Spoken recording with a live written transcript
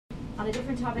On a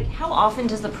different topic, how often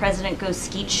does the president go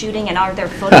skeet shooting, and are there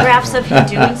photographs of him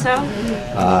doing so?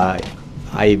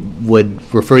 I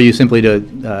would refer you simply to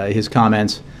his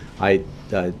comments. I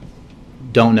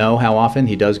don't know how often.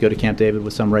 He does go to Camp David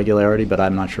with some regularity, but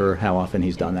I'm not sure how often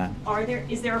he's done that.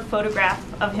 Is there a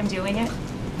photograph of him doing it?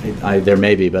 There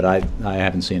may be, but I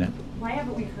haven't seen it. Why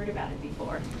haven't we heard about it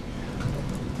before?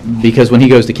 Because when he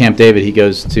goes to Camp David, he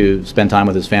goes to spend time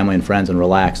with his family and friends and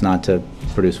relax, not to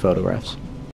produce photographs.